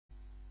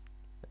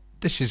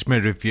This is my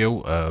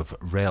review of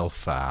Rail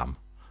Farm.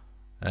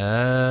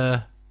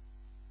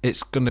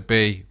 It's going to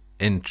be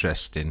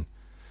interesting.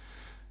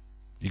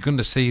 You're going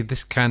to see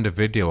this kind of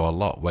video a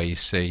lot where you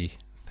see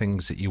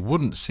things that you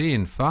wouldn't see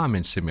in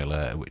Farming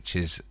Simulator, which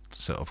is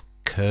sort of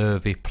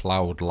curvy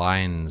ploughed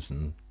lines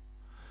and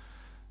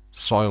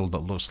soil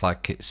that looks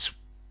like it's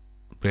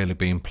really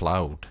been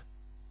ploughed.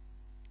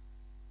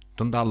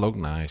 Doesn't that look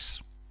nice?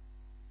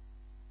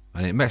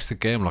 And it makes the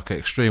game look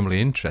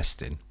extremely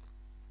interesting,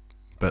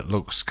 but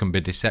looks can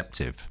be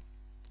deceptive,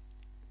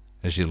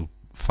 as you'll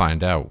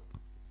find out.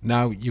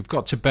 Now, you've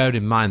got to bear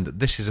in mind that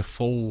this is a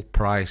full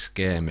price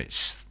game.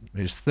 It's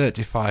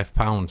 £35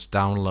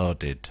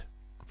 downloaded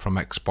from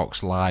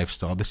Xbox Live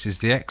Store. This is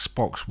the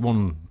Xbox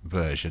One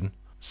version,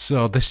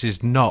 so this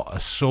is not a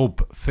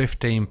sub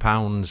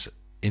 £15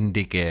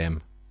 indie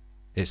game.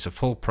 It's a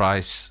full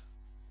price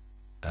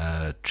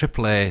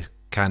AAA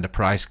kind of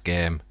price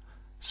game,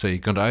 so you're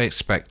going to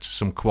expect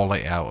some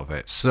quality out of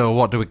it. So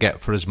what do we get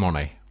for his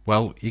money?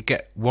 Well, you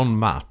get one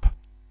map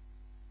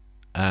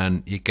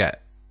and you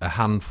get a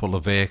handful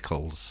of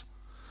vehicles.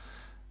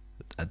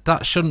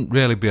 That shouldn't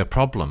really be a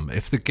problem.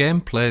 If the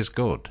gameplay is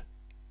good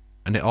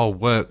and it all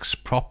works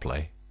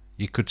properly,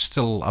 you could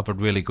still have a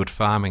really good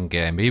farming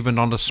game, even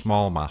on a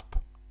small map.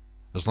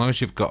 As long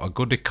as you've got a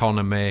good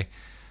economy,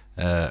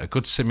 a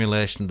good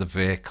simulation of the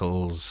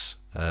vehicles,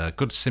 a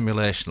good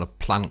simulation of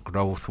plant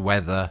growth,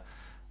 weather,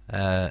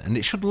 and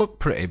it should look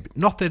pretty.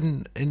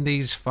 Nothing in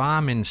these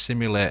farming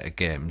simulator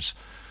games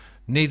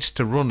needs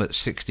to run at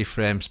 60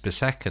 frames per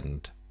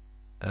second.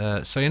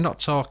 So you're not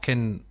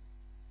talking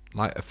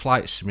like a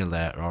flight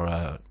simulator or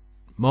a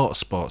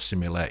motorsport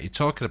simulator. You're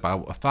talking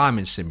about a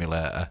farming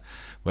simulator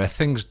where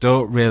things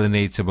don't really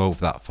need to move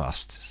that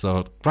fast.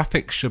 So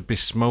graphics should be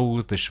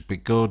smooth, they should be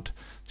good,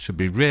 should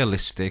be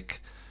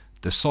realistic.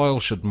 The soil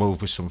should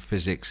move with some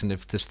physics, and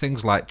if there's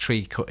things like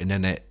tree cutting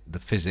in it, the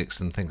physics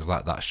and things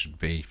like that should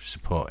be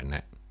supporting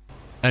it.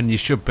 And you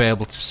should be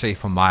able to see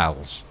for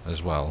miles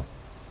as well.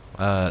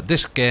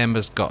 This game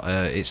has got,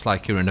 it's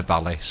like you're in a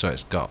valley, so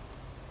it's got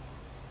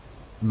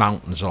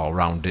mountains all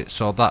around it,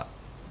 so that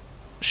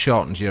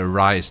shortens your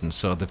horizon.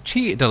 So they've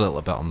cheated a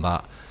little bit on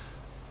that,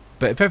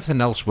 but if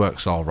everything else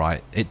works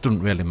alright, it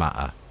doesn't really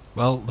matter.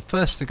 Well, the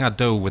first thing I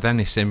do with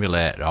any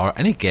simulator, or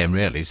any game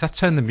really, is I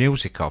turn the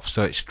music off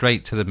so it's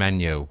straight to the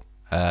menu,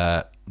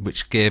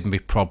 which gave me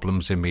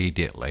problems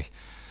immediately.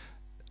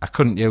 I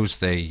couldn't use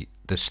the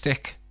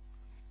stick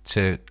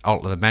to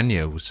alter the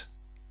menus.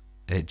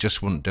 It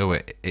just wouldn't do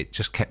it. It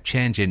just kept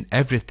changing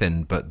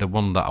everything but the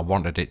one that I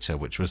wanted it to,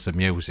 which was the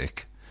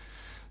music.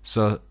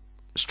 So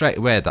straight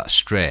away, that's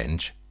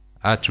strange.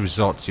 I had to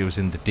resort to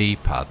using the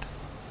D-pad,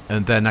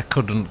 and then I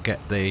couldn't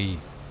get the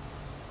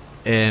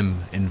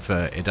aim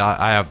inverted.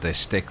 I have this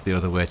stick the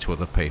other way to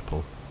other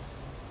people.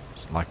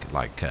 It's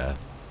like a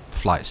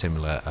flight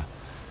simulator.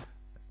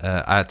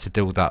 I had to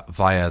do that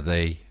via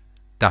the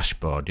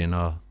dashboard, you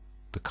know,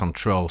 the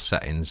control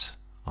settings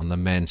on the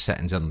main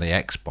settings on the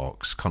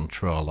Xbox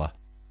controller.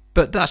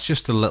 But that's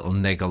just a little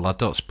niggle. I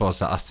don't suppose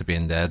that has to be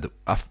in there.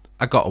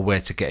 I got a way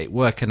to get it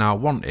working how I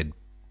wanted.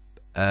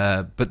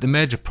 But the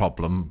major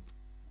problem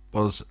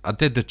was I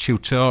did the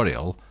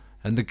tutorial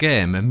and the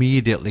game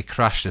immediately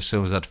crashed as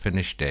soon as I'd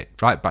finished it,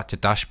 right back to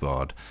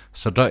dashboard.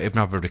 So I don't even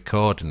have a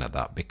recording of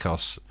that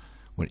because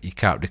you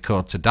can't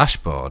record to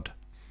dashboard.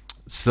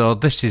 So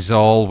this is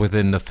all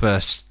within the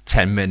first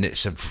 10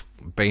 minutes of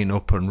being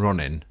up and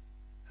running.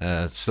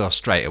 So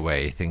straight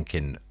away you're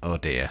thinking, oh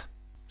dear.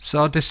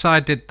 So I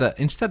decided that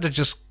instead of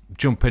just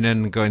jumping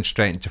in and going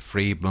straight into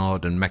free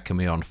mode and making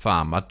my own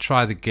farm, I'd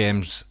try the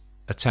game's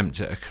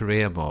attempt at a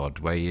career mode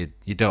where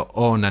you don't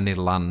own any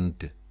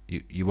land.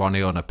 You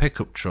only own a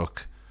pickup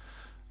truck,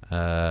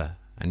 and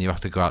you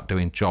have to go out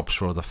doing jobs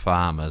for other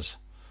farmers.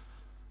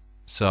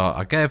 So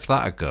I gave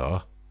that a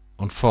go.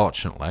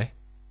 Unfortunately,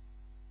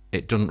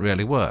 it doesn't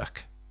really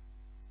work.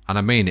 And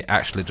I mean, it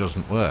actually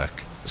doesn't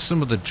work.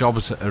 Some of the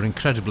jobs that are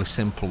incredibly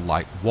simple,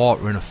 like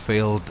watering a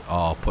field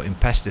or putting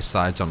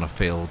pesticides on a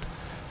field,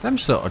 them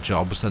sort of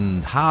jobs,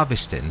 and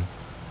harvesting,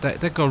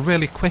 they go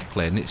really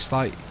quickly, and it's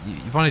like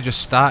you've only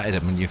just started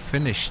them and you've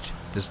finished.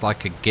 There's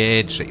like a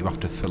gauge that you have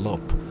to fill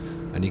up,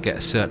 and you get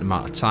a certain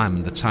amount of time,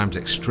 and the time's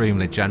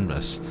extremely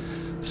generous.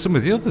 Some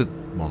of the other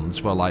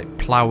ones were like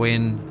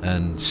ploughing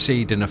and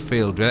seeding a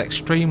field with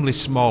extremely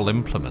small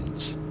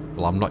implements.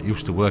 Well, I'm not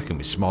used to working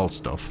with small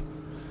stuff.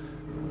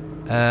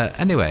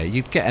 Anyway,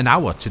 you'd get an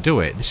hour to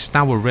do it. This is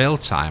now a real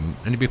time,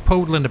 and you'd be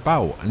poodling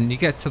about, and you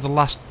get to the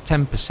last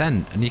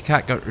 10%, and you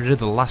can't get rid of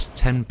the last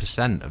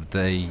 10% of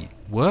the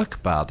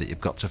work bar that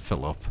you've got to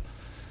fill up.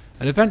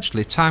 And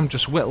eventually time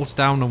just whittles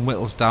down and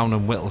whittles down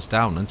and whittles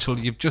down until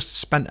you've just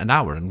spent an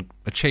hour and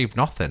achieved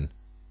nothing,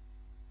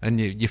 and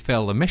you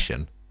fail the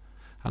mission.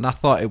 And I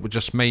thought it was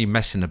just me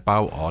messing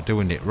about or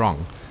doing it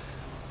wrong,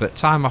 but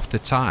time after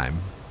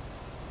time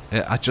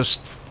I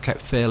just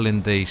kept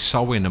failing the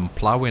sowing and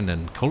ploughing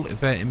and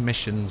cultivating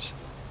missions,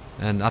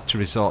 and had to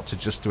resort to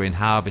just doing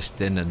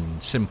harvesting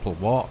and simple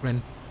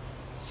watering.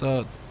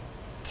 So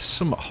there's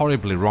something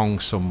horribly wrong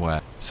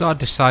somewhere. So I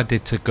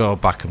decided to go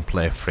back and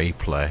play free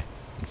play.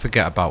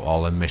 Forget about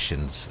all the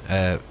missions.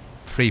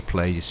 Free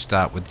play, you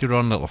start with your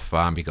own little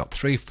farm. You got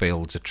 3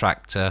 fields, a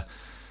tractor,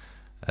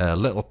 a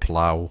little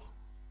plough,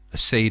 a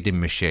seeding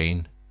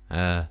machine.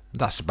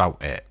 That's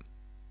about it.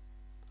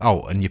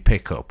 Oh, and your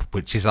pickup,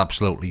 which is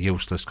absolutely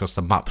useless because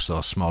the map's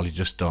so small you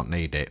just don't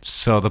need it.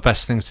 So the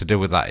best thing to do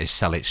with that is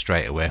sell it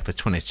straight away for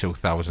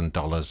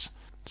 $22,000.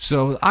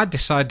 So I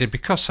decided,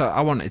 because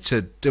I wanted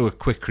to do a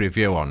quick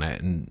review on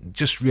it and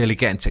just really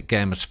get into the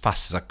game as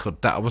fast as I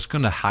could, that I was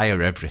going to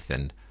hire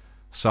everything.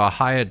 So I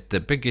hired the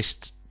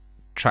biggest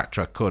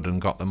tractor I could and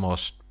got the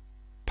most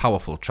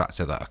powerful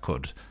tractor that I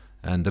could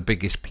and the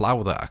biggest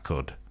plough that I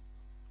could.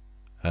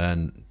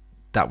 And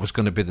that was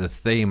going to be the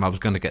theme. I was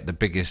going to get the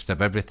biggest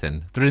of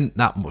everything. There isn't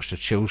that much to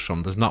choose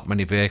from. There's not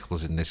many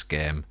vehicles in this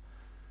game,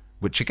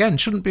 which again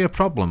shouldn't be a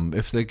problem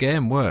if the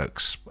game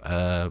works.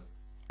 I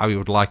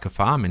would like a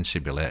farming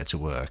simulator to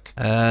work.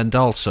 And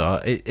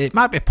also, it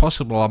might be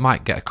possible I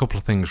might get a couple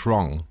of things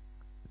wrong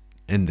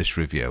in this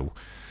review,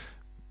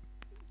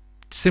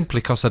 simply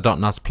because I don't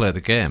know how to play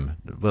the game.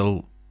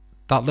 Well,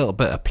 that little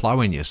bit of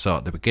ploughing you saw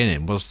at the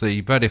beginning was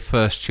the very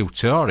first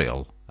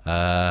tutorial.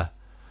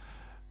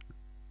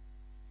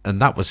 And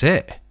that was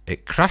it.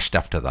 It crashed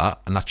after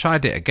that, and I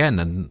tried it again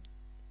and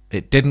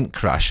it didn't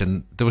crash,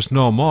 and there was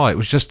no more. It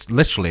was just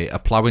literally a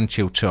ploughing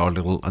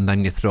tutorial and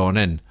then you're thrown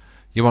in.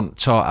 You weren't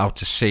taught how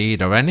to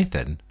seed or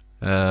anything,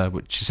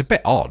 which is a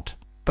bit odd.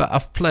 But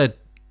I've played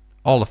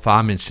all the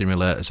farming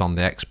simulators on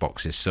the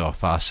Xboxes so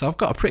far, so I've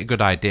got a pretty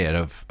good idea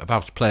of how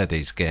to play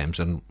these games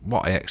and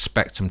what I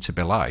expect them to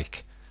be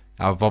like.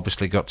 I've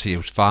obviously got to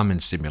use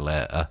Farming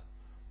Simulator,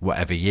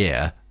 whatever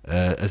year,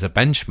 as a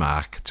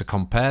benchmark to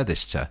compare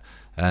this to.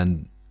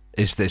 And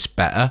is this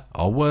better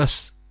or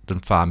worse than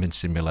Farming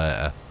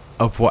Simulator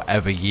of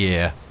whatever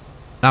year?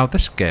 Now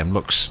this game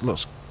looks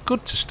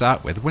good to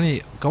start with. When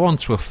you go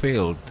onto a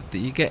field,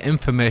 you get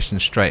information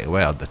straight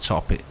away at the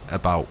top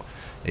about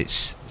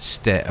its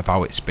state of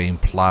how it's being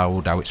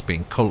ploughed, how it's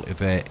being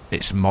cultivated,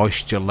 its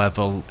moisture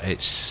level,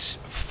 its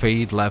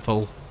feed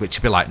level, which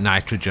would be like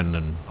nitrogen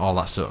and all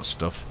that sort of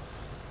stuff,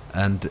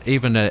 and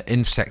even an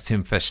insect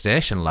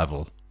infestation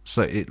level.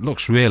 So it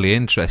looks really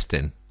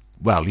interesting.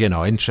 Well, you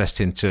know,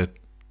 interesting to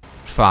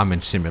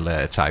Farming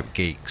Simulator type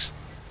geeks.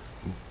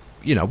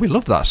 You know, we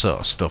love that sort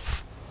of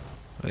stuff.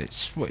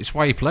 It's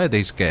why you play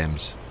these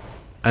games.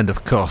 And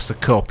of course the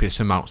copious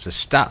amounts of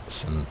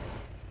stats and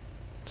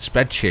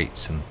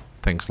spreadsheets and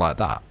things like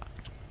that.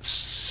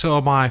 So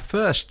my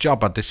first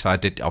job, I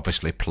decided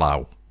obviously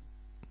plough.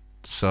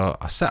 So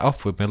I set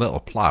off with my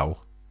little plough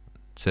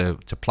to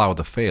plough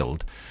the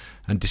field,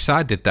 and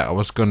decided that I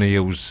was going to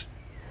use,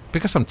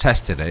 because I'm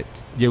testing it,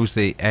 use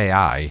the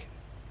AI,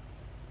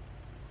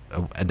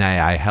 an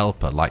AI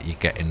helper like you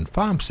get in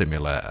Farm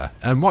Simulator.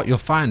 And what you'll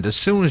find, as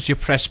soon as you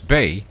press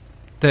B,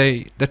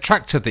 the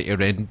tractor that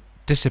you're in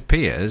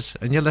disappears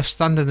and you're left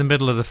standing in the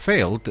middle of the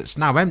field that's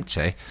now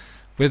empty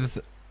with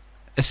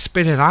a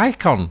spinning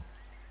icon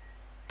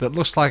that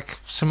looks like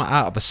something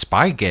out of a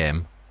spy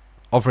game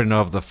hovering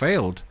over the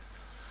field.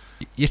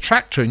 Your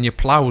tractor and your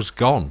plough's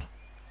gone.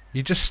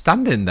 You're just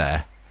standing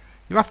there.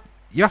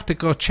 You have to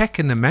go check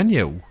in the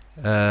menu,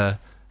 and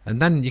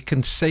then you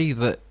can see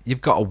that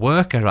you've got a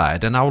worker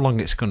ahead and how long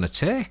it's going to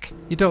take.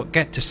 You don't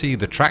get to see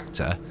the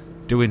tractor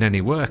doing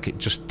any work. It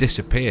just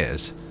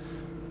disappears.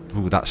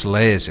 Ooh, that's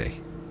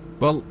lazy.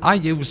 Well, I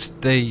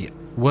used the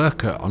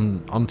worker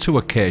on 2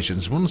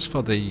 occasions. Once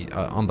for the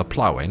on the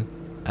ploughing,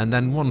 and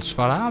then once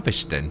for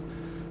harvesting.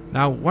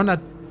 Now, when I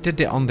did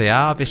it on the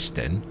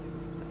harvesting,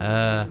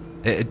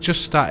 it had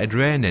just started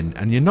raining,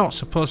 and you're not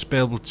supposed to be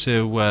able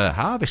to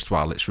harvest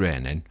while it's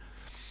raining.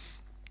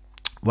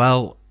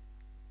 Well,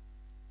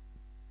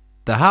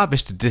 the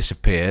harvest had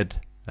disappeared,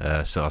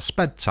 so I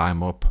sped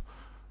time up.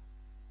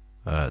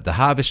 The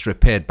harvester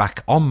appeared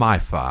back on my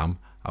farm.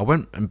 I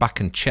went back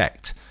and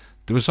checked.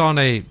 There's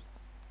hardly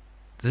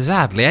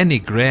any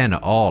grain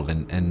at all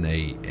in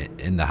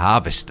the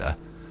harvester.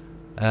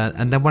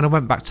 And then when I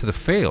went back to the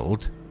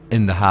field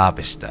in the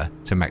harvester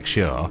to make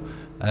sure,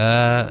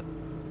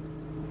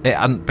 it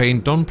hadn't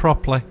been done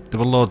properly. There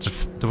was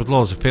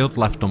loads of field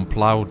left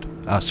unploughed.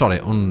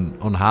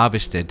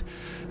 Unharvested,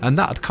 and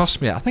that had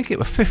cost me, I think it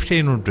was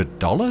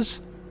 $1,500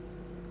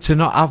 to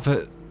not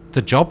have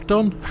the job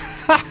done.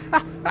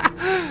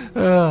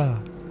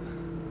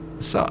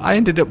 So I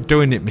ended up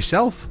doing it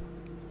myself.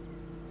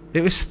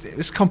 It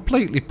was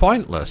completely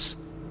pointless,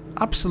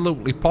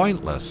 absolutely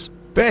pointless.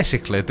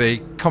 Basically,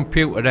 the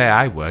computer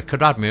AI worker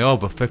had me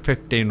over for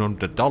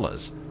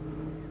 $1,500,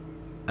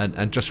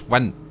 and just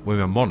went with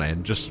my money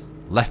and just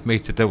left me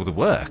to do the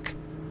work.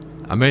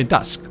 I mean,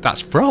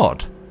 that's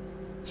fraud.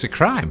 It's a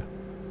crime.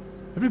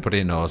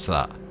 Everybody knows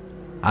that.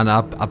 And I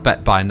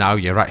bet by now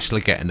you're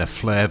actually getting a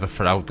flavour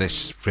for how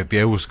this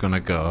review's going to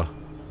go.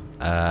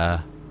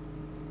 And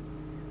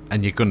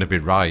you're going to be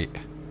right.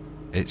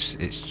 It's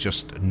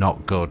just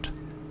not good.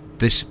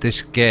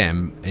 This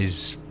game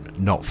is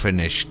not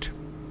finished.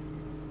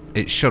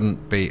 It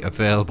shouldn't be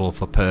available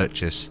for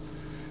purchase.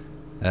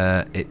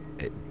 It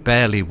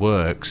barely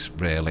works,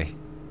 really.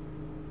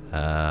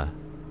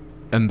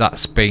 and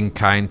that's being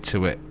kind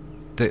to it.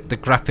 The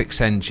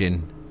graphics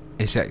engine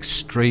is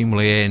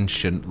extremely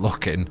ancient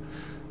looking.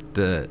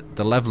 The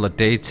level of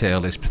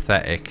detail is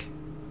pathetic.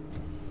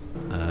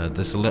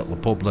 There's a little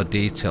bubble of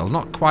detail,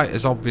 not quite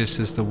as obvious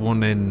as the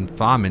one in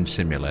Farming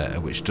Simulator,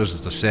 which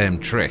does the same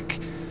trick,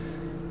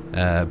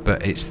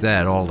 but it's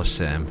there all the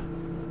same.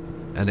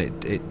 And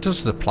it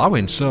does the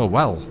ploughing so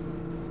well,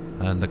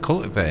 and the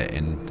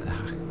cultivating,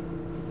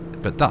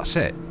 but that's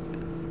it.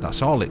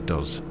 That's all it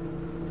does.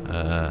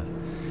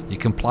 You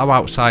can plough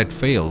outside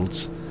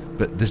fields,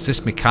 but there's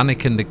this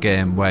mechanic in the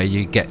game where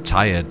you get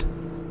tired,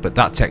 but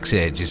that takes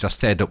ages. I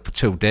stayed up for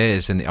 2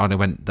 days and it only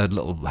went, the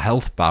little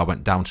health bar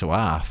went down to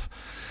half.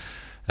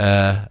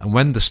 And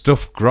when the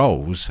stuff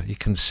grows, you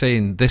can see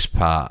in this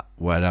part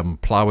where I'm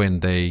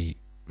ploughing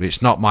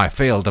it's not my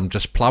field, I'm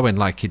just ploughing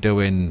like you do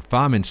in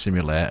Farming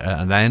Simulator,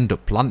 and I end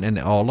up planting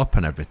it all up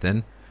and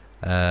everything.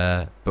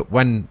 But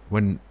when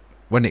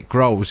it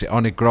grows, it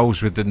only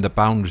grows within the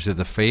boundaries of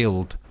the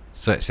field,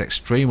 so it's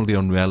extremely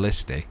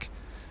unrealistic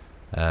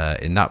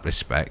in that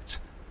respect.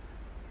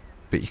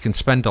 But you can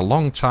spend a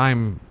long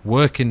time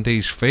working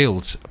these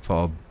fields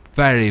for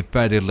very,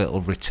 very little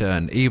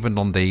return, even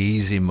on the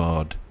easy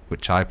mode,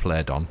 which I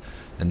played on.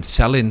 And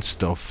selling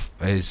stuff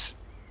is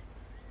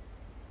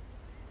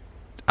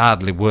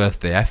hardly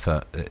worth the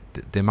effort.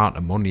 The amount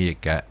of money you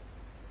get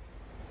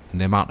and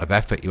the amount of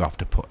effort you have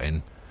to put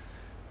in,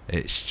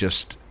 it's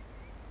just,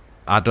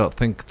 I don't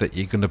think that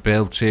you're going to be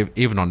able to,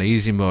 even on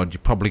easy mode,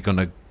 you're probably going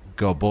to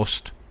go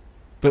bust.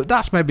 But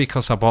that's maybe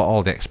because I bought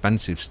all the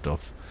expensive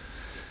stuff.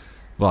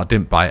 Well, I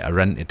didn't buy it, I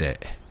rented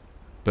it.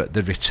 But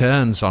the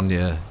returns on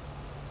your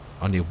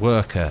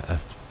work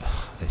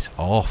it's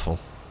awful.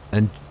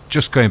 And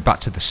just going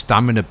back to the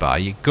stamina bar,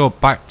 you go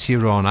back to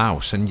your own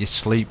house and you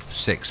sleep for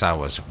 6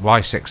 hours.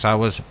 Why 6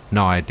 hours?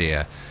 No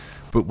idea.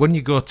 But when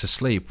you go to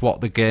sleep,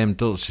 what the game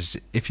does is,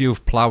 if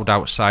you've ploughed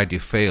outside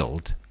your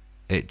field,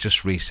 it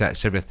just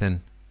resets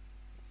everything.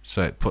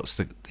 So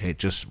it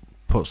just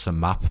puts the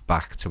map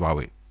back to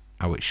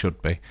how it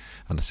should be.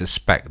 And I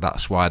suspect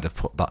that's why they've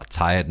put that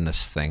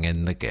tiredness thing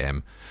in the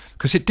game,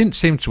 because it didn't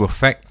seem to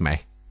affect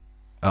me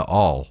at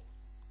all,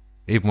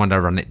 even when I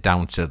ran it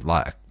down to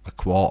like a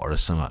quarter or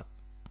something.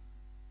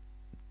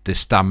 The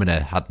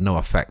stamina had no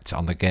effect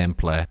on the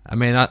gameplay. I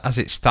mean, as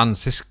it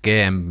stands, this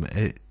game,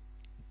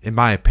 in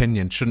my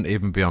opinion, shouldn't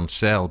even be on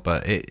sale,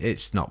 but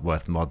it's not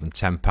worth more than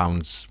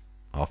 £10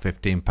 or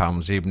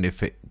 £15, even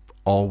if it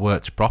all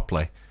worked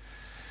properly.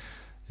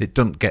 It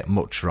doesn't get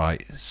much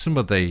right. Some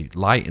of the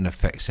lighting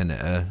effects in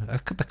it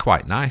they're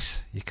quite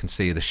nice. You can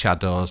see the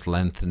shadows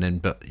lengthening,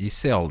 but you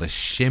see all this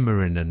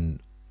shimmering and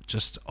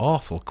just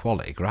awful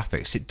quality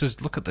graphics. It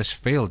does, look at this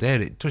field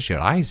here, it does your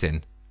eyes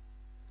in.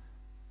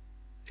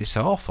 It's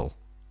awful.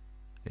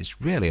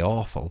 It's really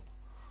awful.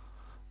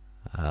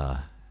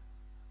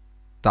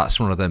 That's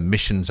one of the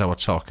missions I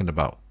was talking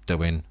about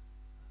doing.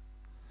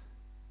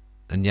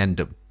 And you end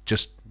up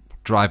just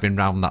driving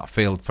around that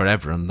field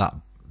forever, and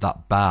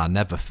that bar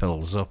never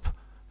fills up,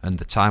 and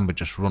the timer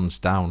just runs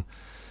down.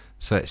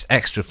 So it's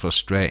extra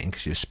frustrating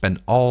because you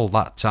spend all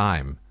that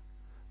time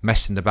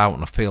messing about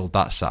on a field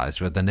that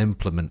size with an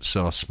implement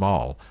so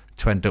small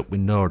to end up with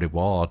no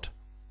reward.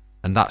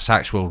 And that's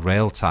actual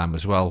rail time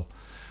as well.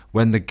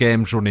 When the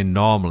game's running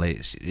normally,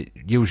 it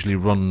usually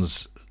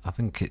runs, I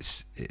think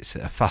it's at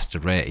a faster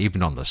rate,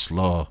 even on the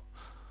slow,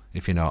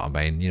 if you know what I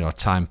mean. You know,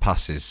 time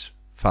passes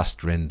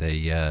faster in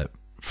the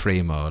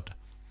free mode.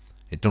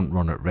 It doesn't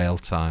run at rail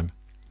time.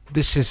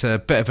 This is a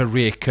bit of a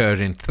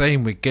reoccurring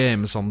theme with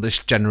games on this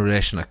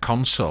generation of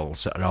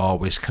consoles that are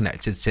always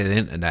connected to the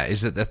internet,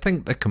 is that they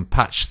think they can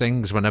patch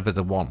things whenever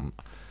they want,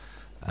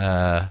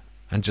 and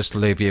just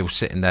leave you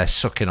sitting there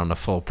sucking on a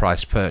full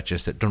price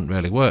purchase that doesn't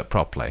really work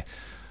properly.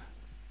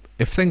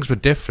 If things were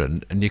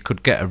different and you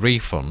could get a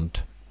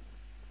refund,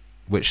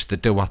 which they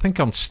do, I think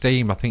on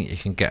Steam, I think you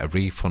can get a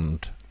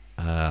refund.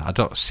 I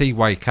don't see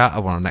why you can't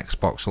have one on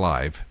Xbox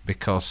Live,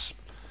 because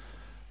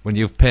when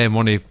you pay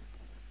money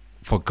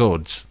for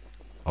goods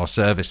or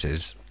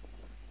services,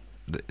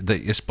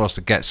 that you're supposed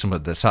to get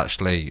something that's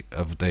actually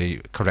of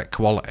the correct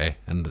quality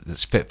and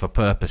that's fit for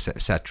purpose,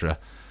 etc.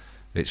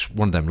 It's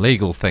one of them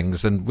legal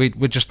things, and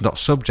we're just not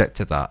subject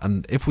to that.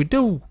 And if we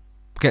do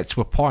get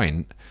to a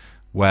point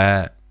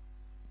where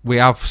we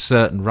have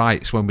certain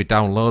rights when we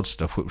download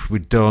stuff which we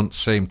don't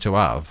seem to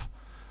have,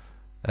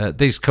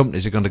 these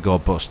companies are going to go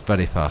bust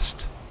very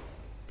fast,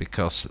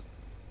 because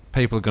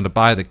people are going to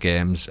buy the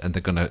games and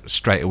they're going to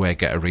straight away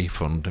get a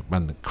refund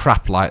when the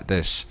crap like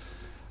this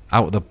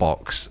out of the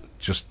box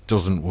just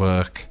doesn't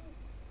work.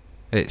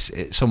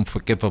 It's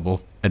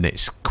unforgivable, and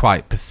it's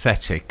quite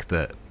pathetic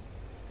that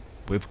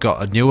we've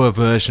got a newer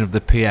version of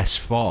the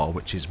PS4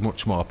 which is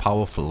much more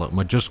powerful, and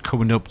we're just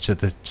coming up to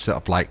the sort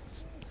of like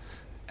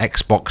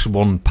Xbox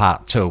One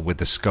Part 2 with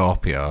the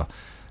Scorpio,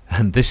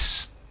 and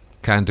this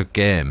kind of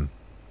game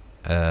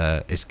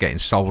is getting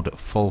sold at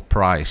full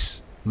price,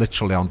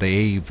 literally on the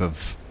eve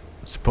of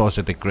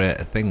supposedly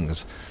greater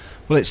things.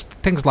 Well, it's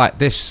things like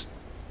this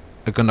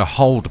are going to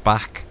hold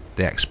back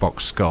the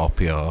Xbox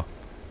Scorpio,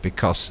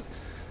 because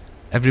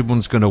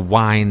everyone's going to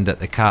whine that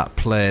they can't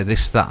play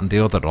this, that and the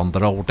other on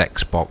their old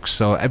Xbox,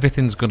 so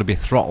everything's going to be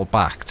throttled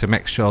back to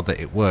make sure that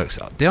it works.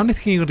 The only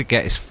thing you're going to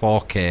get is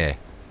 4K,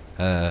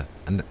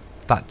 and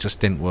that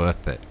just isn't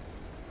worth it.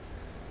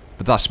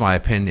 But that's my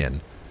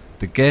opinion.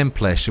 The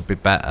gameplay should be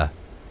better.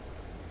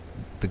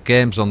 The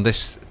games on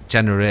this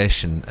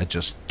generation are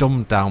just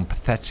dumbed down,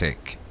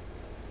 pathetic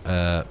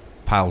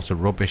piles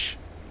of rubbish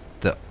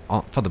that,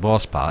 for the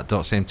most part,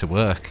 don't seem to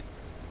work.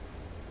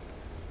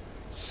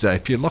 So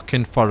if you're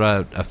looking for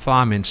a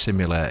farming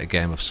simulator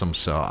game of some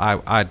sort,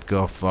 I'd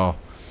go for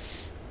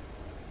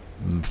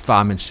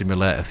Farming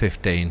Simulator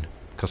 15,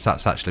 because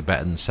that's actually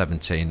better than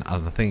 17,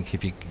 and I think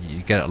if you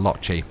get it a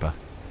lot cheaper.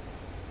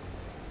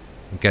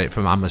 You get it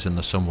from Amazon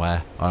or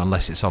somewhere, or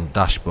unless it's on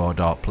Dashboard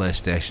or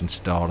PlayStation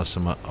Store or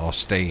some, or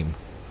Steam.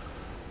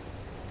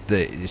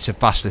 It's a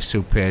vastly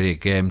superior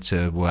game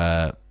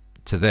to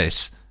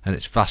this, and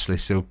it's vastly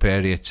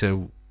superior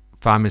to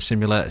Farming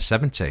Simulator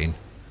 17,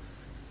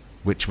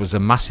 which was a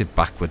massive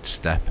backward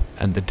step.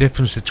 And the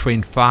difference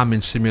between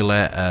Farming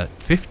Simulator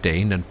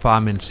 15 and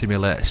Farming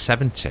Simulator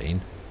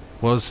 17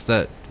 was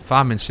that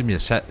Farming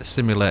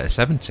Simulator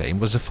 17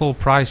 was a full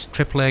price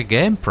AAA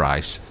game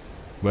price,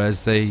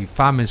 whereas the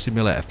Farming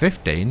Simulator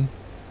 15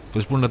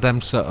 was one of them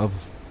sort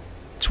of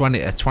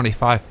 £20 to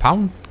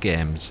 £25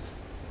 games,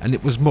 and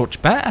it was much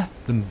better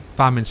than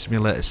Farming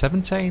Simulator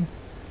 17.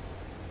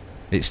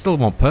 It still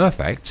wasn't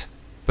perfect,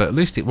 but at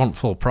least it wasn't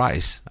full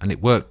price and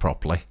it worked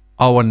properly.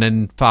 Oh, and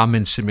then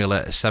Farming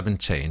Simulator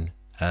 17,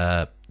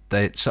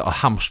 they sort of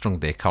hamstrung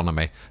the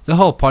economy. The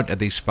whole point of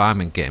these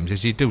farming games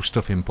is you do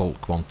stuff in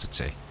bulk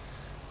quantity.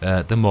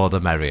 The more the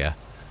merrier.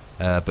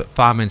 But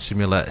Farming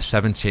Simulator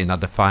 17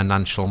 had a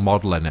financial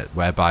model in it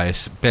whereby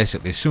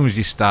basically as soon as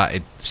you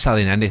started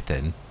selling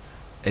anything,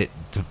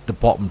 the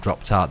bottom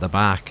dropped out of the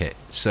market.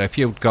 So if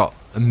you'd got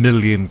 1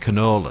 million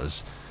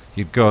canolas,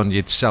 you'd go and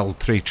you'd sell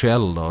 3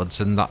 trailer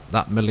loads, and that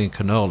 1 million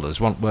canolas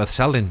weren't worth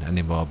selling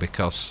anymore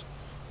because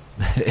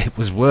it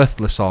was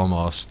worthless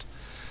almost.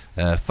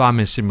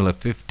 Farming Simulator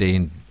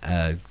 15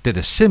 did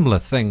a similar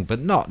thing, but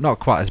not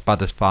quite as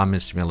bad as Farming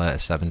Simulator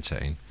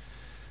 17.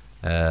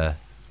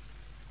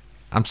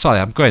 I'm sorry,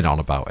 I'm going on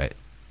about it.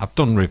 I've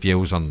done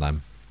reviews on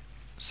them,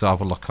 so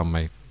have a look on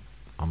my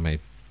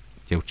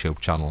YouTube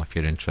channel if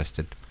you're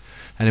interested.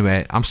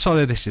 Anyway, I'm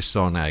sorry this is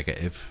so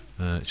negative.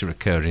 It's a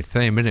recurring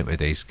theme, isn't it, with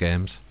these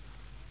games?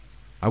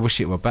 I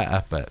wish it were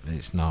better, but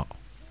it's not.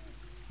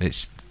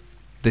 This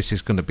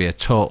is going to be a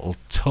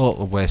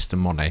total waste of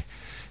money.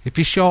 If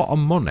you're short on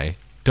money,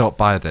 don't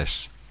buy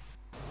this.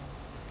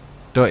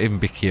 Don't even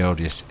be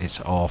curious. It's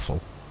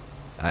awful.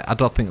 I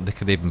don't think they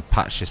could even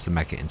patch this to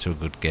make it into a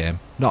good game.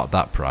 Not at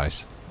that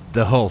price.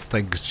 The whole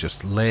thing's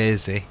just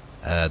lazy.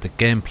 The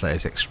gameplay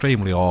is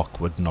extremely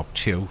awkward and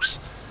obtuse.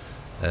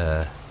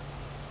 The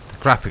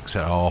graphics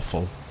are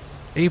awful.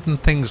 Even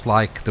things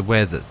like the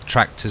way that the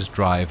tractors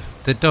drive,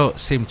 they don't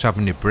seem to have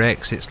any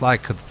brakes. It's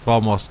like they've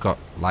almost got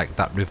like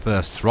that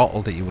reverse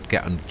throttle that you would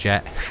get on a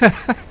jet.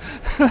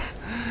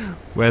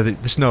 Where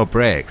there's no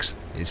brakes.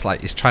 It's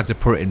like it's trying to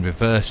put it in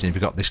reverse, and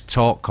you've got this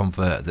torque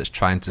converter that's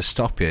trying to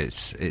stop you.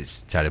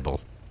 It's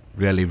terrible.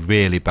 Really,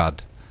 really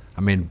bad.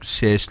 I mean,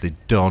 seriously,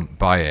 don't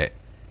buy it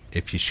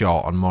if you're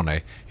short on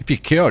money. If you're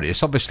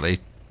curious, obviously,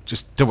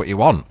 just do what you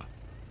want.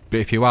 But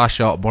if you are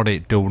short on money,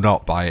 do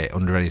not buy it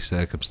under any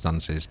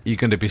circumstances. You're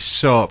going to be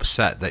so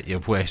upset that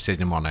you've wasted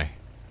your money.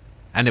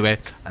 Anyway,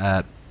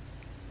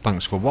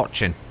 thanks for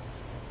watching.